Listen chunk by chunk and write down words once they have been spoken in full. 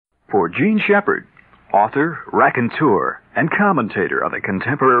For Gene Shepard, author, raconteur, and commentator of the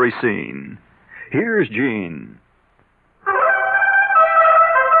contemporary scene. Here's Gene.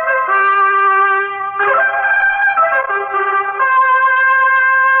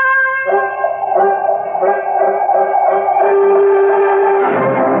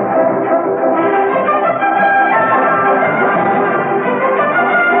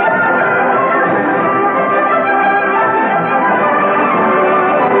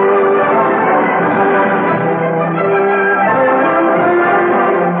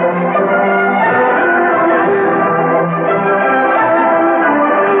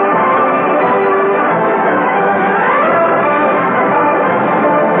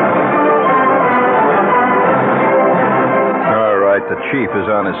 Chief is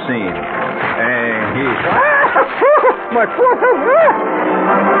on the scene, and he's... My foot!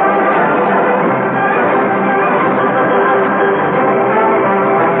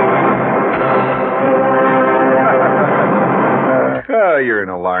 Oh, you're an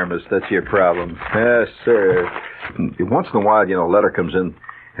alarmist. That's your problem. Yes, sir. Once in a while, a letter comes in,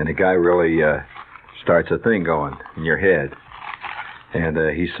 and the guy really starts a thing going in your head. And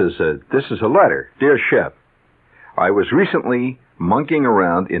he says, this is a letter. Dear Shep, I was recently monkeying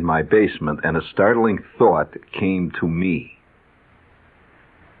around in my basement, and a startling thought came to me.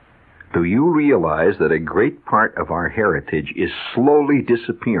 Do you realize that a great part of our heritage is slowly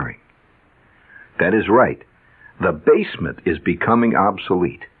disappearing? That is right. The basement is becoming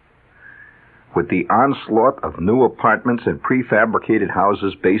obsolete. With the onslaught of new apartments and prefabricated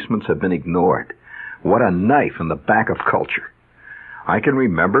houses, basements have been ignored. What a knife in the back of culture. I can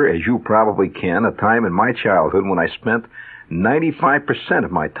remember, as you probably can, a time in my childhood when I spent 95%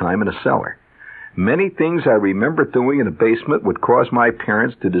 of my time in a cellar. Many things I remember doing in a basement would cause my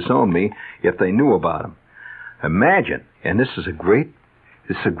parents to disown me if they knew about them. Imagine, and this is a great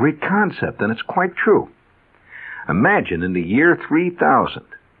concept, and it's quite true. Imagine in the year 3000,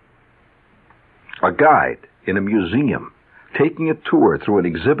 a guide in a museum taking a tour through an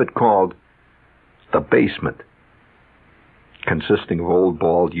exhibit called The Basement, consisting of old,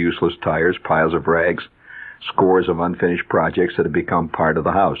 bald, useless tires, piles of rags, scores of unfinished projects that have become part of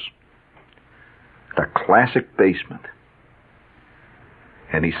the house. The classic basement.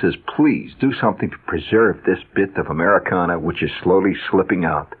 And he says, please do something to preserve this bit of Americana which is slowly slipping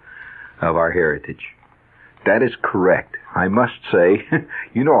out of our heritage. That is correct. I must say,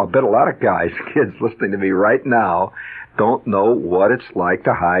 I bet a lot of guys, kids listening to me right now, don't know what it's like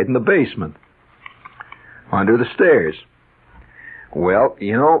to hide in the basement, under the stairs. Well,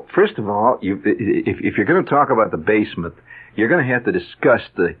 first of all, if you're going to talk about the basement, you're going to have to discuss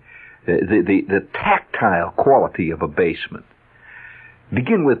the tactile quality of a basement.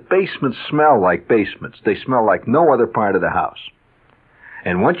 Begin with, basements smell like basements. They smell like no other part of the house.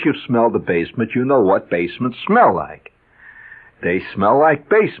 And once you smell the basement, you know what basements smell like. They smell like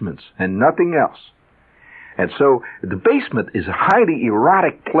basements and nothing else. And so the basement is a highly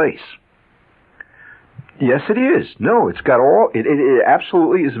erotic place. Yes, it is. No, it's got all... It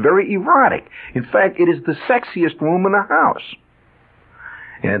absolutely is very erotic. In fact, it is the sexiest room in the house.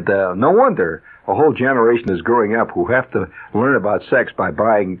 And no wonder a whole generation is growing up who have to learn about sex by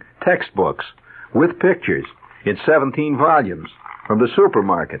buying textbooks with pictures in 17 volumes from the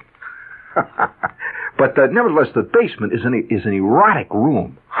supermarket. But nevertheless, the basement is an erotic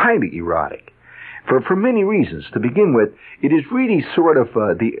room, highly erotic, for many reasons. To begin with, it is really sort of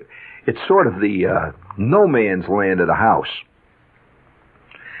the no man's land of the house.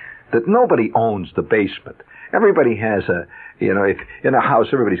 That nobody owns the basement. Everybody has if in a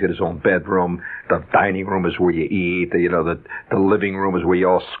house, everybody's got his own bedroom. The dining room is where you eat. The living room is where you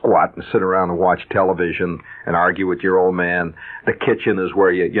all squat and sit around and watch television and argue with your old man. The kitchen is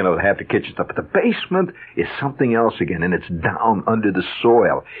where you have the kitchen stuff. But the basement is something else again, and it's down under the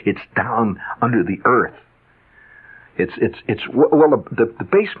soil. It's down under the earth. The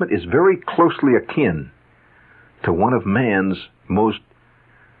basement is very closely akin to one of man's most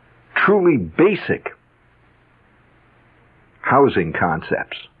truly basic housing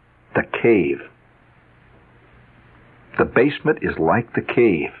concepts, the cave. The basement is like the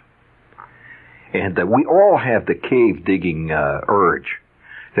cave. And we all have the cave digging urge.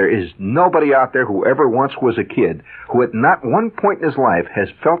 There is nobody out there who ever once was a kid who at not one point in his life has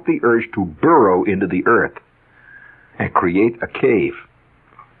felt the urge to burrow into the earth and create a cave.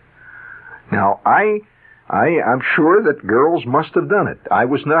 Now, I'm sure that girls must have done it. I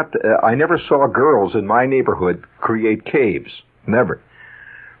never saw girls in my neighborhood create caves. Never.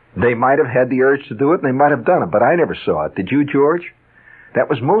 They might have had the urge to do it, and they might have done it, but I never saw it. Did you, George? That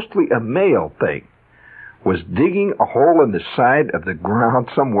was mostly a male thing. was digging a hole in the side of the ground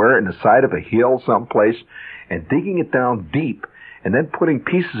somewhere, in the side of a hill someplace, and digging it down deep, and then putting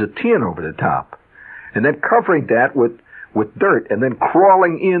pieces of tin over the top, and then covering that with dirt, and then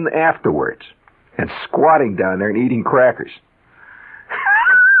crawling in afterwards, and squatting down there and eating crackers.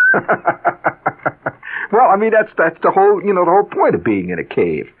 Well, I mean, that's the whole, the whole point of being in a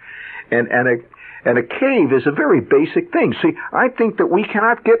cave. And a cave is a very basic thing. See, I think that we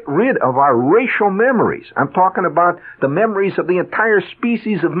cannot get rid of our racial memories. I'm talking about the memories of the entire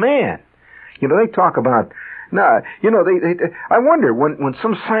species of man. They talk about, I wonder when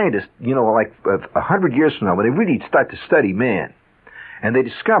some scientists, like 100 years from now, when they really start to study man, and they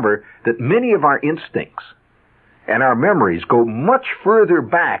discover that many of our instincts and our memories go much further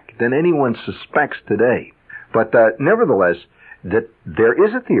back than anyone suspects today. But nevertheless, that there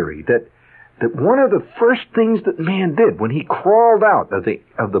is a theory that one of the first things that man did when he crawled out of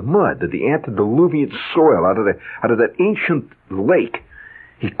the mud, of the antediluvian soil, out of that ancient lake,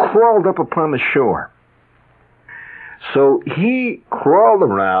 he crawled up upon the shore. So he crawled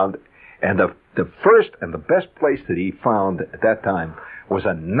around, and the first and the best place that he found at that time was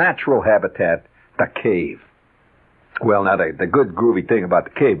a natural habitat, the cave. Well, now, the good groovy thing about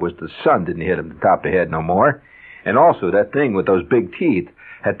the cave was the sun didn't hit him the top of the head no more. And also, that thing with those big teeth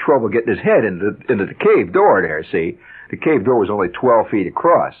had trouble getting his head into the cave door there, see? The cave door was only 12 feet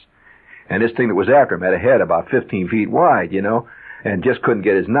across. And this thing that was after him had a head about 15 feet wide, and just couldn't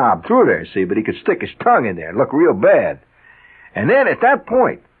get his knob through there, see? But he could stick his tongue in there and look real bad. And then, at that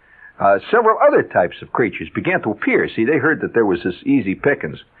point, several other types of creatures began to appear. See, they heard that there was this easy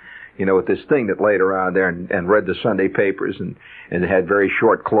pickings, with this thing that laid around there and read the Sunday papers, and it had very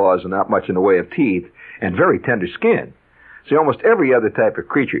short claws and not much in the way of teeth, and very tender skin. See, almost every other type of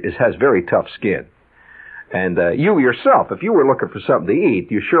creature has very tough skin. And you yourself, if you were looking for something to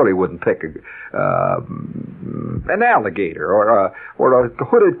eat, you surely wouldn't pick an alligator or a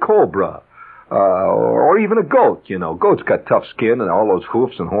hooded cobra or even a goat. Goats got tough skin and all those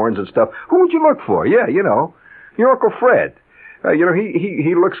hoofs and horns and stuff. Who would you look for? Yeah, your Uncle Fred.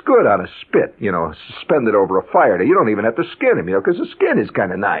 He looks good on a spit, suspended over a fire. You don't even have to skin him, because the skin is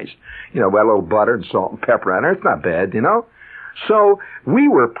kind of nice. With a little butter and salt and pepper on it. It's not bad, So we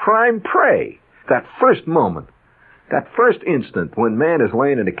were prime prey. That first moment, that first instant when man is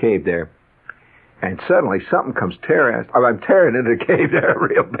laying in a cave there, and suddenly something comes tearing into the cave there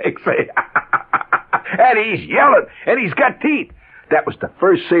real big, say, and he's yelling, and he's got teeth. That was the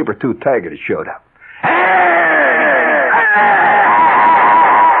first saber-toothed tiger that showed up.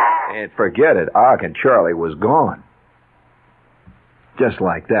 And forget it, Og and Charlie was gone. Just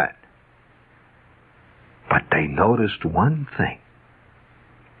like that. But they noticed one thing.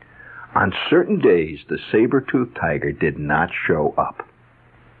 On certain days, the saber-toothed tiger did not show up.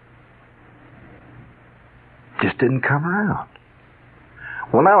 Just didn't come around.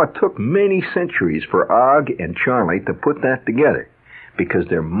 Well, now it took many centuries for Og and Charlie to put that together, because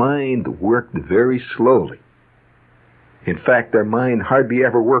their mind worked very slowly. In fact, their mind hardly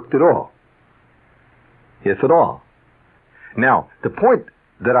ever worked at all, if at all. Now, the point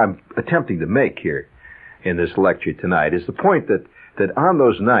that I'm attempting to make here in this lecture tonight is the point that on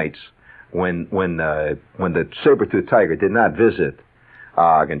those nights when the saber-toothed tiger did not visit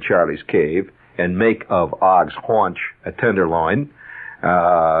Og and Charlie's cave and make of Og's haunch a tenderloin,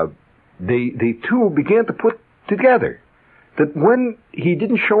 the two began to put together that when he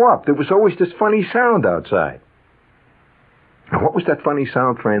didn't show up, there was always this funny sound outside. And what was that funny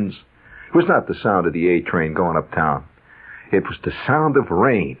sound, friends? It was not the sound of the A train going uptown. It was the sound of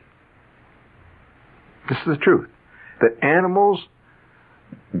rain. This is the truth. That animals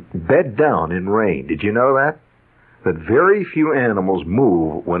bed down in rain. Did you know that? That very few animals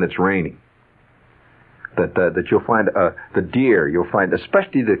move when it's raining. That you'll find the deer, you'll find,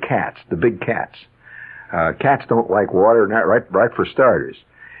 especially the cats, the big cats. Cats don't like water, right for starters.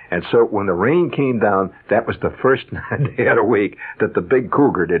 And so when the rain came down, that was the first day of the week that the big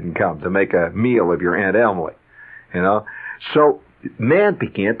cougar didn't come to make a meal of your Aunt Emily. So man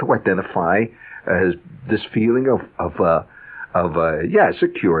began to identify this feeling of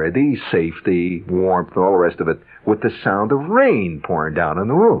security, safety, warmth, and all the rest of it with the sound of rain pouring down on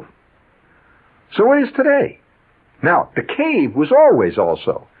the roof. So it is today. Now, the cave was always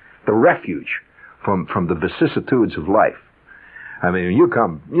also the refuge from the vicissitudes of life. I mean, you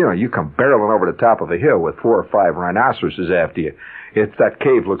come barreling over the top of a hill with 4 or 5 rhinoceroses after you. That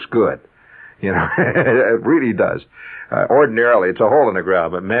cave looks good. It really does. Ordinarily, it's a hole in the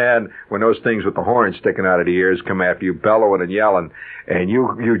ground, but man, when those things with the horns sticking out of the ears come after you, bellowing and yelling, and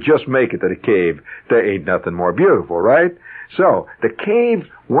you just make it to the cave, there ain't nothing more beautiful, right? So the cave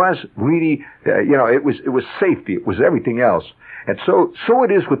was really, it was safety. It was everything else. And so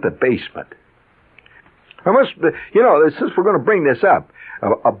it is with the basement. Since we're going to bring this up,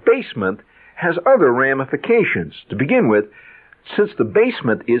 a basement has other ramifications. To begin with, since the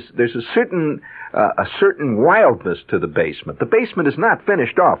basement there's a certain wildness to the basement. The basement is not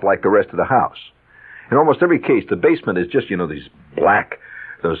finished off like the rest of the house. In almost every case, the basement is just,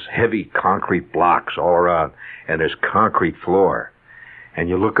 those heavy concrete blocks all around, and there's concrete floor. And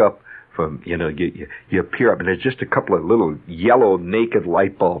you look up from, you peer up, and there's just a couple of little yellow naked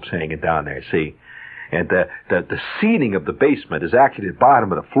light bulbs hanging down there, see? And the seating of the basement is actually at the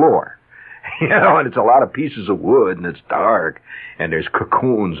bottom of the floor. And it's a lot of pieces of wood, and it's dark, and there's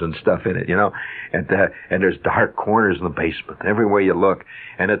cocoons and stuff in it, and there's dark corners in the basement, everywhere you look.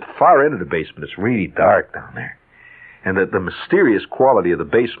 And at the far end of the basement, it's really dark down there. And the mysterious quality of the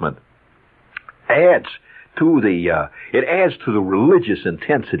basement adds to the religious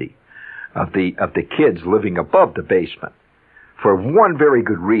intensity of the kids living above the basement, for one very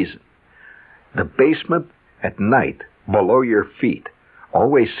good reason. The basement at night, below your feet,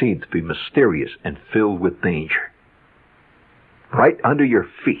 always seemed to be mysterious and filled with danger. Right under your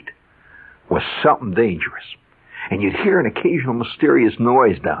feet was something dangerous, and you'd hear an occasional mysterious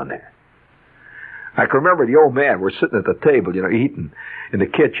noise down there. I can remember the old man, we're sitting at the table, eating in the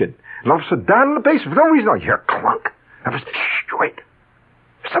kitchen, and all of a sudden, down in the basement, for no reason, you hear a clunk. I was, shh, wait,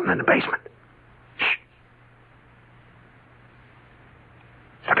 there's something in the basement. Shh.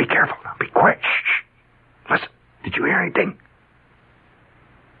 Now be careful, now be quiet, shh. Listen, did you hear anything?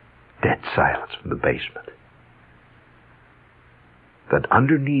 Dead silence from the basement. That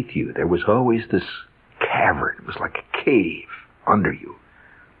underneath you, there was always this cavern. It was like a cave under you.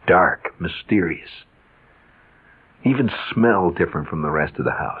 Dark, mysterious. Even smelled different from the rest of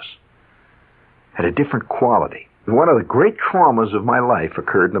the house. Had a different quality. One of the great traumas of my life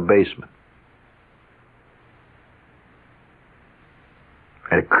occurred in the basement.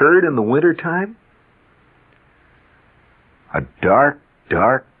 It occurred in the wintertime. A dark,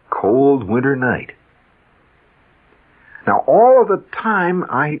 cold winter night. Now, all of the time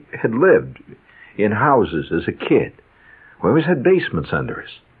I had lived in houses as a kid, we always had basements under us.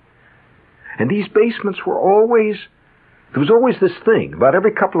 And these basements were always, there was always this thing, about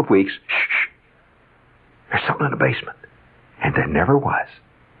every couple of weeks, shh, there's something in the basement. And there never was.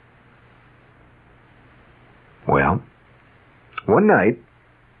 Well, one night,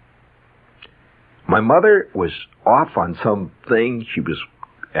 my mother was off on something. She was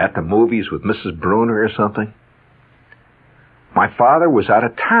at the movies with Mrs. Bruner or something. My father was out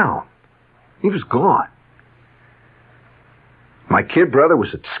of town. He was gone. My kid brother was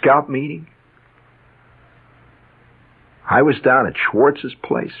at scout meeting. I was down at Schwartz's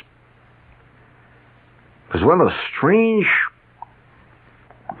place. It was one of those strange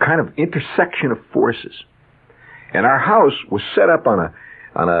kind of intersection of forces. And our house was set up on a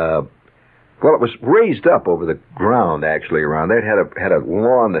well, it was raised up over the ground, actually, around there. It had a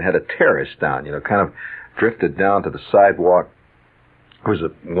lawn that had a terrace down, kind of drifted down to the sidewalk. It was a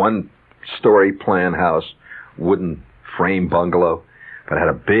one-story plan house, wooden frame bungalow, but it had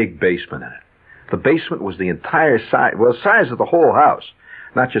a big basement in it. The basement was the entire size, well, the size of the whole house,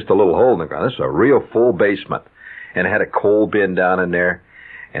 not just a little hole in the ground. This is a real full basement. And it had a coal bin down in there.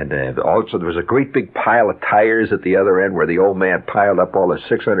 And also there was a great big pile of tires at the other end where the old man piled up all the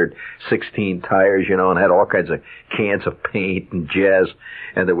 616 tires, and had all kinds of cans of paint and jazz.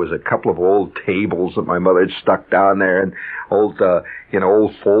 And there was a couple of old tables that my mother had stuck down there, and old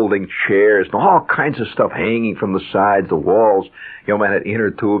folding chairs and all kinds of stuff hanging from the sides, the walls. The old man had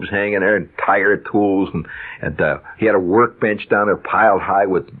inner tubes hanging there and tire tools, and he had a workbench down there piled high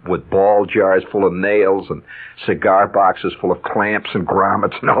with ball jars full of nails and cigar boxes full of clamps and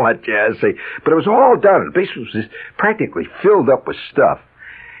grommets and all that jazz. But it was all done. The basement was just practically filled up with stuff.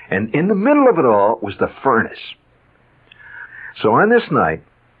 And in the middle of it all was the furnace. So on this night,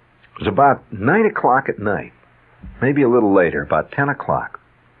 it was about 9 o'clock at night, maybe a little later, about 10 o'clock.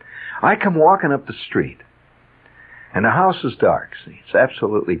 I come walking up the street, and the house is dark. See, it's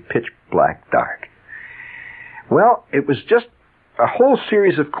absolutely pitch black dark. Well, it was just a whole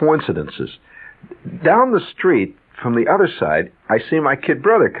series of coincidences. Down the street, from the other side, I see my kid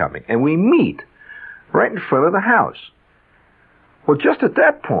brother coming, and we meet right in front of the house. Well, just at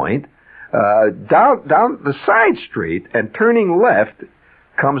that point, down the side street and turning left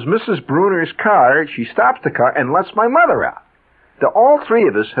comes Mrs. Bruner's car. She stops the car and lets my mother out. All three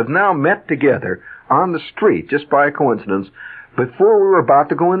of us have now met together on the street, just by a coincidence, before we were about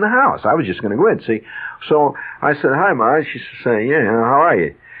to go in the house. I was just going to go in, see. So I said, "Hi, Ma." She's saying, "Yeah, how are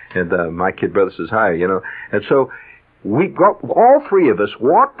you?" And my kid brother says, "Hi," And so all three of us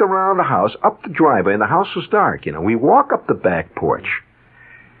walked around the house, up the driveway, and the house was dark. We walk up the back porch,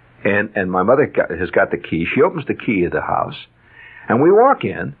 and my mother has got the key. She opens the key of the house, and we walk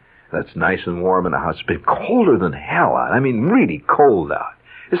in. That's nice and warm in the house. It's been colder than hell out. I mean, really cold out.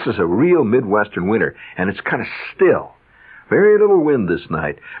 This is a real Midwestern winter, and it's kind of still. Very little wind this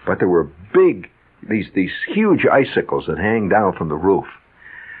night, but there were these huge icicles that hang down from the roof.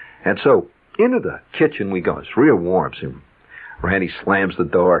 And so into the kitchen we go. It's real warm. So Randy slams the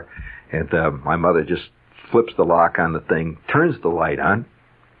door, and my mother just flips the lock on the thing, turns the light on.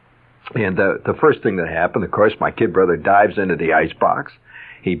 And the first thing that happened, of course, my kid brother dives into the icebox.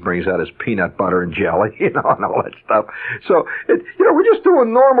 He brings out his peanut butter and jelly, and all that stuff. So, we're just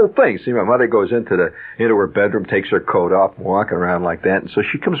doing normal things. See, my mother goes into her bedroom, takes her coat off, walking around like that, and so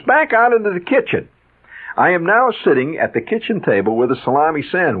she comes back out into the kitchen. I am now sitting at the kitchen table with a salami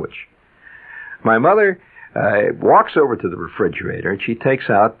sandwich. My mother walks over to the refrigerator, and she takes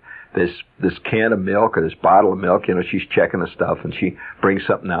out this can of milk or this bottle of milk. She's checking the stuff, and she brings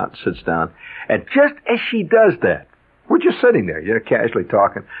something out and sits down. And just as she does that, we're just sitting there, casually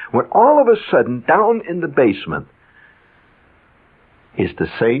talking, when all of a sudden, down in the basement, is the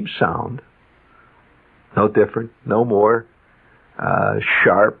same sound, no different, no more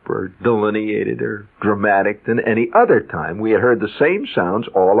sharp or delineated or dramatic than any other time. We had heard the same sounds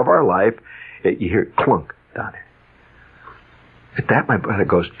all of our life. You hear clunk down there. At that, my brother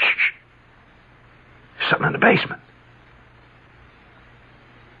goes, shh, there's something in the basement.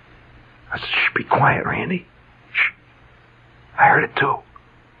 I said, shh, be quiet, Randy. Shh. I heard it too.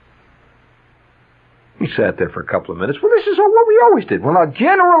 We sat there for a couple of minutes. Well, this is what we always did. Well, now,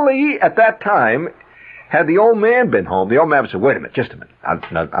 generally, at that time, had the old man been home, the old man would say, wait a minute, just a minute.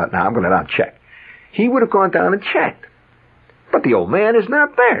 Now I'm going to now check. He would have gone down and checked. But the old man is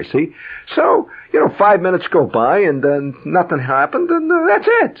not there, see? So, 5 minutes go by, and then nothing happened, and that's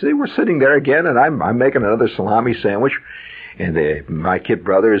it. See, we're sitting there again, and I'm making another salami sandwich, and my kid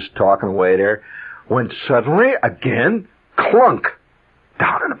brother is talking away there, when suddenly, again, clunk,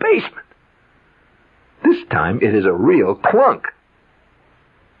 down in the basement. This time, it is a real clunk.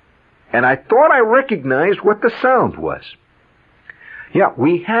 And I thought I recognized what the sound was. Yeah,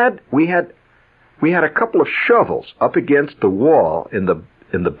 we had a couple of shovels up against the wall in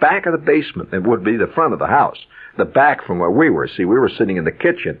the back of the basement. It would be the front of the house. The back from where we were. See, we were sitting in the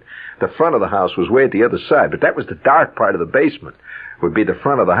kitchen. The front of the house was way at the other side, but that was the dark part of the basement. Would be the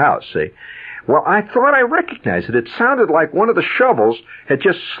front of the house, see? Well, I thought I recognized it. It sounded like one of the shovels had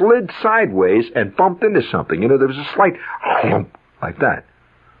just slid sideways and bumped into something. There was a slight hump like that.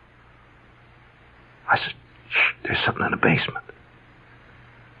 I said, shh, there's something in the basement.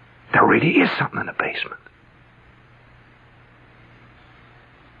 There really is something in the basement.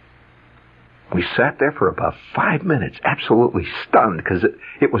 We sat there for about 5 minutes, absolutely stunned, because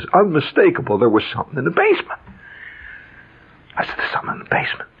it was unmistakable. There was something in the basement. I said, there's something in the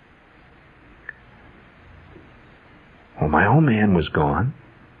basement. Well, my old man was gone.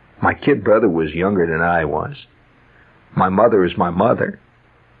 My kid brother was younger than I was. My mother is my mother.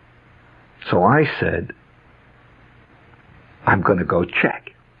 So I said, I'm going to go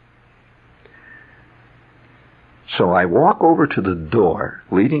check. So I walk over to the door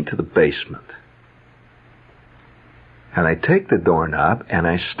leading to the basement, and I take the doorknob and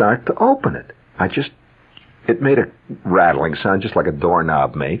I start to open it. It made a rattling sound just like a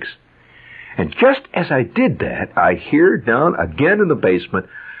doorknob makes. And just as I did that, I hear down again in the basement,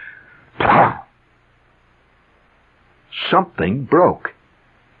 pow! Something broke.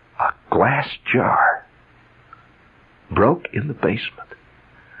 A glass jar broke in the basement.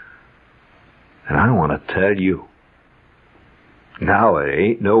 And I want to tell you, now it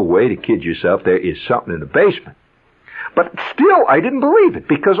ain't no way to kid yourself. There is something in the basement. But still, I didn't believe it,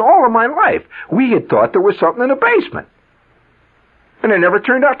 because all of my life, we had thought there was something in the basement. And there never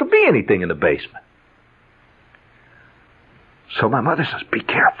turned out to be anything in the basement. So my mother says, be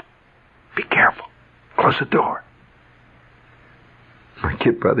careful. Be careful. Close the door. My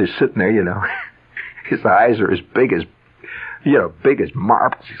kid brother's sitting there, his eyes are as big as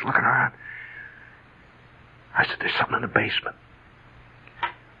marbles. He's looking around. I said, there's something in the basement.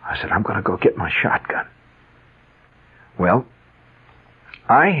 I said, I'm going to go get my shotgun. Well,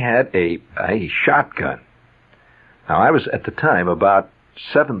 I had a shotgun. Now, I was at the time about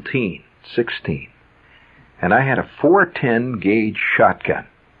 17, 16, and I had a 410 gauge shotgun,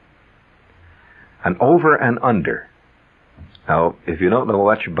 an over and under. Now, if you don't know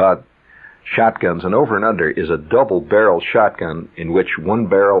much about shotguns, an over and under is a double-barrel shotgun in which one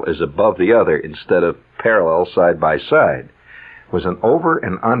barrel is above the other instead of parallel side by side. It was an over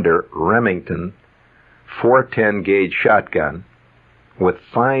and under Remington .410 gauge shotgun with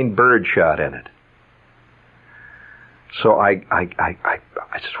fine bird shot in it. So I said,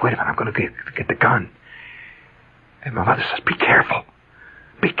 wait a minute, I'm going to get the gun. And my mother says, be careful.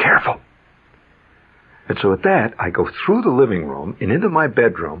 Be careful. And so at that, I go through the living room and into my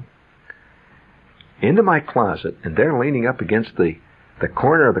bedroom, into my closet, and there leaning up against the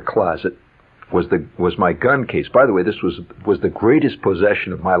corner of the closet was my gun case. By the way, this was the greatest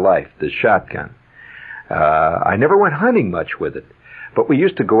possession of my life, this shotgun. I never went hunting much with it, but we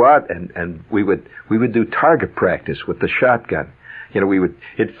used to go out and we would do target practice with the shotgun. You know,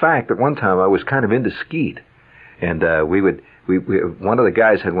 in fact, at one time I was kind of into skeet, and one of the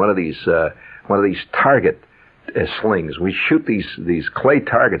guys had one of these target slings. We shoot these clay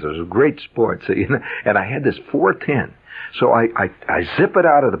targets. It was a great sport. So, you know, and I had this .410. So I zip it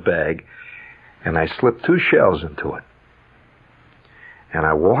out of the bag, and I slip 2 shells into it. And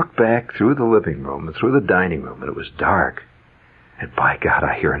I walk back through the living room and through the dining room, and it was dark. And by God,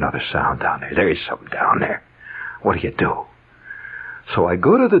 I hear another sound down there. There is something down there. What do you do? So I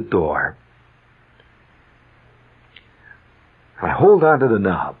go to the door, and I hold on to the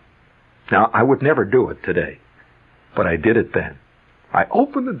knob. Now, I would never do it today, but I did it then. I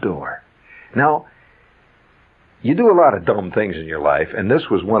open the door. Now, you do a lot of dumb things in your life, and this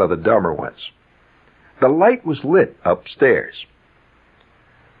was one of the dumber ones. The light was lit upstairs,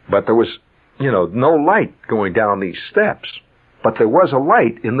 but there was, no light going down these steps. But there was a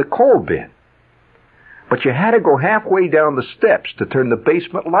light in the coal bin. But you had to go halfway down the steps to turn the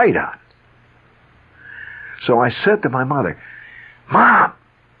basement light on. So I said to my mother, Mom!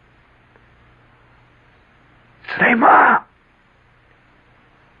 I said, hey, Mom!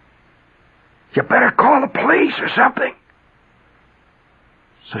 You better call the police or something.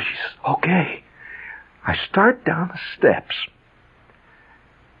 So she says, okay. I start down the steps.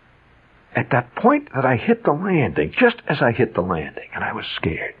 At that point that I hit the landing, just as I hit the landing, and I was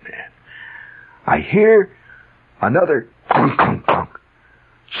scared, man, I hear another clunk, clunk, clunk.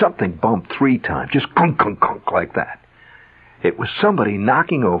 Something bumped 3 times, just clunk, clunk, clunk, like that. It was somebody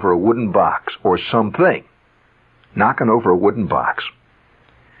knocking over a wooden box, or something, knocking over a wooden box.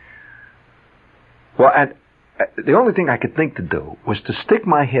 Well, the only thing I could think to do was to stick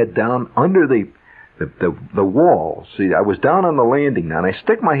my head down under the wall. See, I was down on the landing now, and I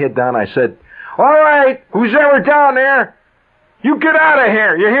stick my head down. I said, all right, who's ever down there, you get out of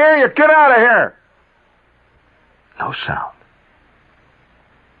here. You hear? You get out of here. No sound.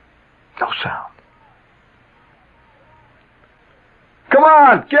 No sound. Come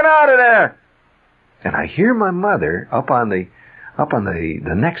on, get out of there. And I hear my mother up on the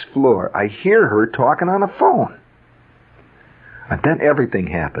next floor. I hear her talking on the phone. And then everything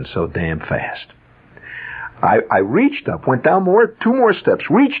happened so damn fast. I reached up, went down 2 more steps,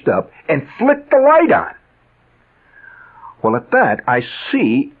 reached up, and flicked the light on. Well, at that, I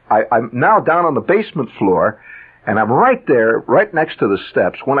see, I'm now down on the basement floor, and I'm right there, right next to the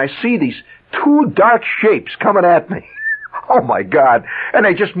steps, when I see these 2 dark shapes coming at me. Oh, my God. And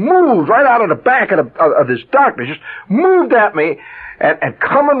they just moved right out of the back of this darkness, just moved at me, and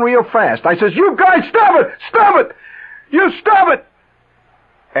coming real fast. I says, you guys, stop it! Stop it! You stop it!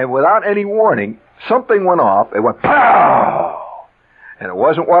 And without any warning, something went off. It went pow, and it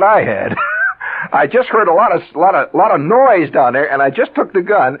wasn't what I had. I just heard a lot of noise down there, and I just took the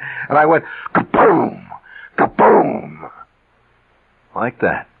gun and I went kaboom, kaboom, like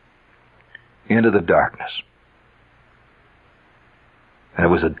that, into the darkness. And it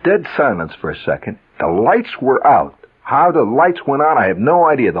was a dead silence for a second. The lights were out. How the lights went on, I have no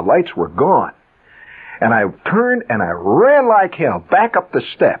idea. The lights were gone. And I turned and I ran like hell back up the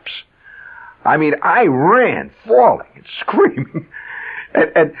steps. I mean, I ran, falling and screaming.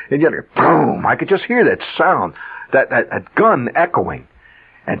 And boom, I could just hear that sound, that gun echoing.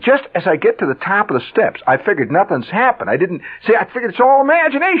 And just as I get to the top of the steps, I figured nothing's happened. I figured it's all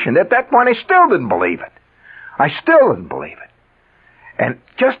imagination. At that point, I still didn't believe it. And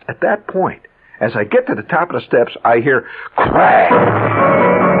just at that point, as I get to the top of the steps, I hear crash.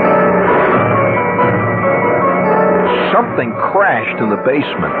 Something crashed in the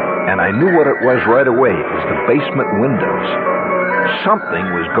basement, and I knew what it was right away. It was the basement windows. Something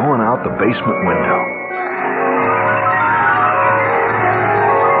was going out the basement window.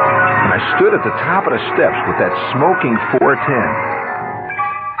 And I stood at the top of the steps with that smoking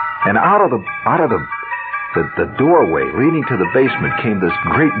 .410. And out of the doorway leading to the basement came this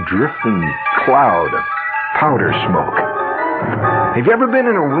great drifting cloud of powder smoke. Have you ever been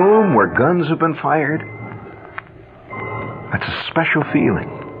in a room where guns have been fired? That's a special feeling.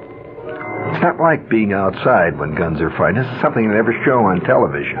 It's not like being outside when guns are fired. This is something they never show on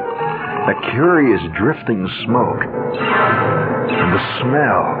television. A curious drifting smoke. And the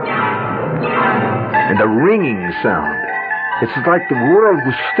smell. And the ringing sound. It's like the world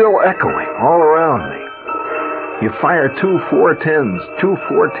was still echoing all around me. You fire two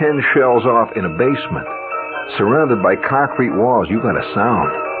 410 shells off in a basement, surrounded by concrete walls, you got a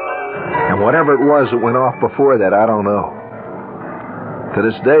sound. And whatever it was that went off before that, I don't know. To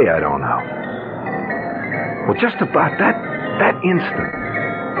this day, I don't know. Well, just about that instant,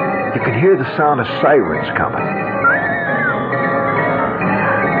 you could hear the sound of sirens coming.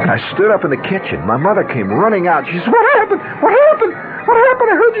 I stood up in the kitchen. My mother came running out. She said, "What happened? What happened? What happened?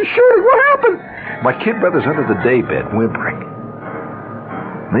 I heard you shooting. What happened?" My kid brother's under the daybed, whimpering.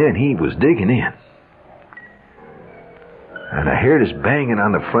 Man, he was digging in. And I heard his banging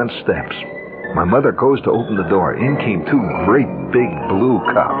on the front steps. My mother goes to open the door. In came two great big blue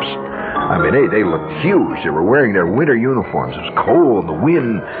cops. I mean, they looked huge. They were wearing their winter uniforms. It was cold, the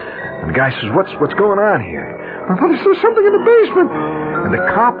wind. And the guy says, What's going on here? My mother says, "Something in the basement." And the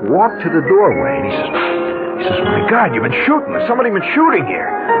cop walked to the doorway, and he says, "My God, you've been shooting. There's somebody been shooting here."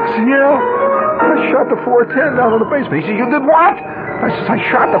 I said, "Yeah, I shot the 410 down in the basement." He said, "You did what?" I said, "I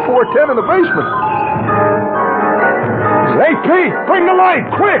shot the 410 in the basement." He said, "Hey, Pete, bring the light,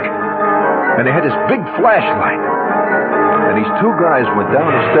 quick!" And they had this big flashlight. And these two guys went down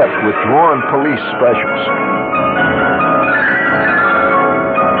the steps with drawn police specials.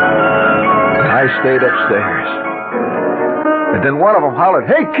 And I stayed upstairs. And then one of them hollered,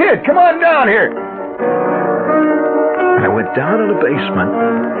 "Hey, kid, come on down here." And I went down in the basement.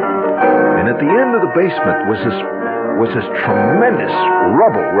 And at the end of the basement was this tremendous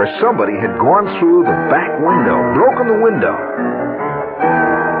rubble where somebody had gone through the back window, broken the window.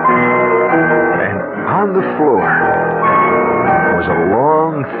 And on the floor was a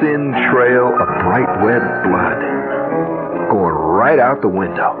long, thin trail of bright red blood going right out the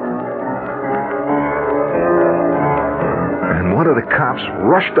window. And one of the cops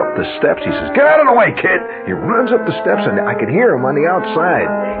rushed up the steps. He says, "Get out of the way, kid." He runs up the steps, and I could hear him on the outside.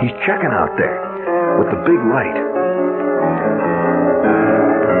 He's checking out there with the big light.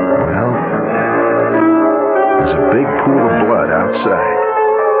 Well, there's a big pool of blood outside.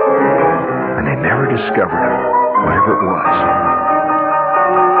 And they never discovered him, whatever it was.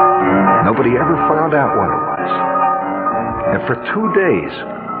 Nobody ever found out what it was. And for 2 days,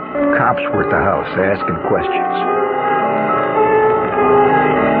 cops were at the house asking questions.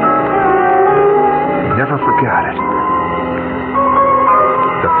 Never forgot it.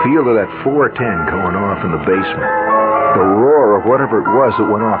 The feel of that 410 going off in the basement. The roar of whatever it was that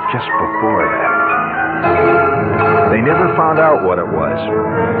went off just before that. They never found out what it was.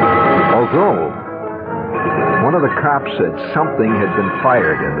 Although, one of the cops said something had been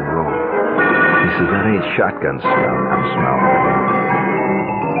fired in the room. He says, "That ain't shotgun smell I'm smelling."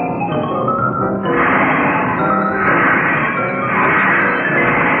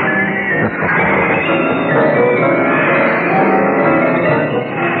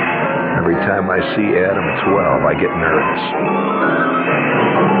 Every time I see Adam at 12, I get nervous.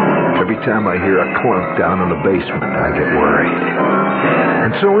 Every time I hear a clunk down in the basement, I get worried.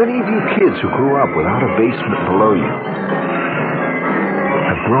 And so any of you kids who grew up without a basement below you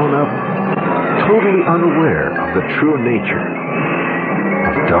have grown up totally unaware of the true nature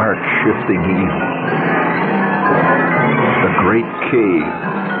of dark, shifting evil. The great cave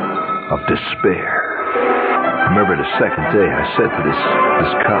of despair. I remember the second day I said to this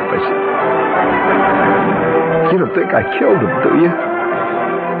cop, I said, "You don't think I killed him, do you?"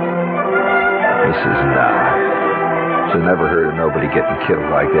 He says, "Nah." I never heard of nobody getting killed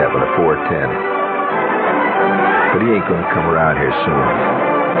like that with a 410. But he ain't going to come around here soon.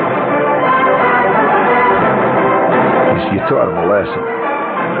 He said, "You taught him a lesson."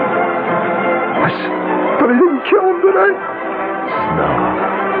 I said, "But I didn't kill him, did I?" He says, "No."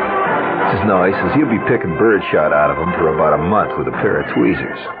 He says, "No." He says, "You'll be picking birdshot out of him for about a month with a pair of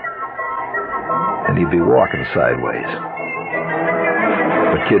tweezers. And he'd be walking sideways.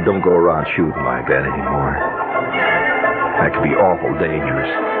 But kid, don't go around shooting like that anymore. That could be awful dangerous."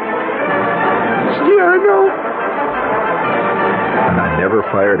 He says, "Yeah, I know." And I never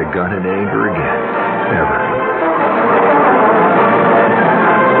fired a gun in anger again. Never.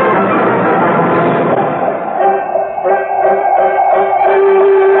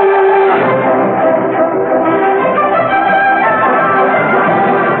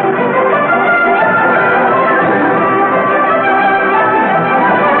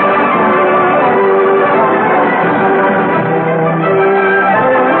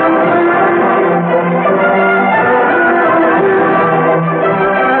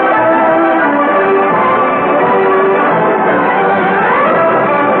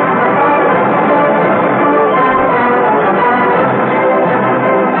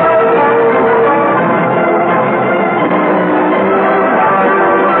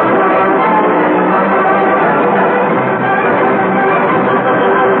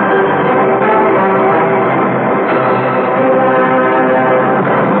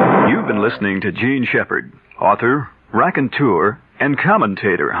 listening to Gene Shepherd, author, raconteur, and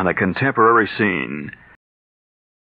commentator on a contemporary scene.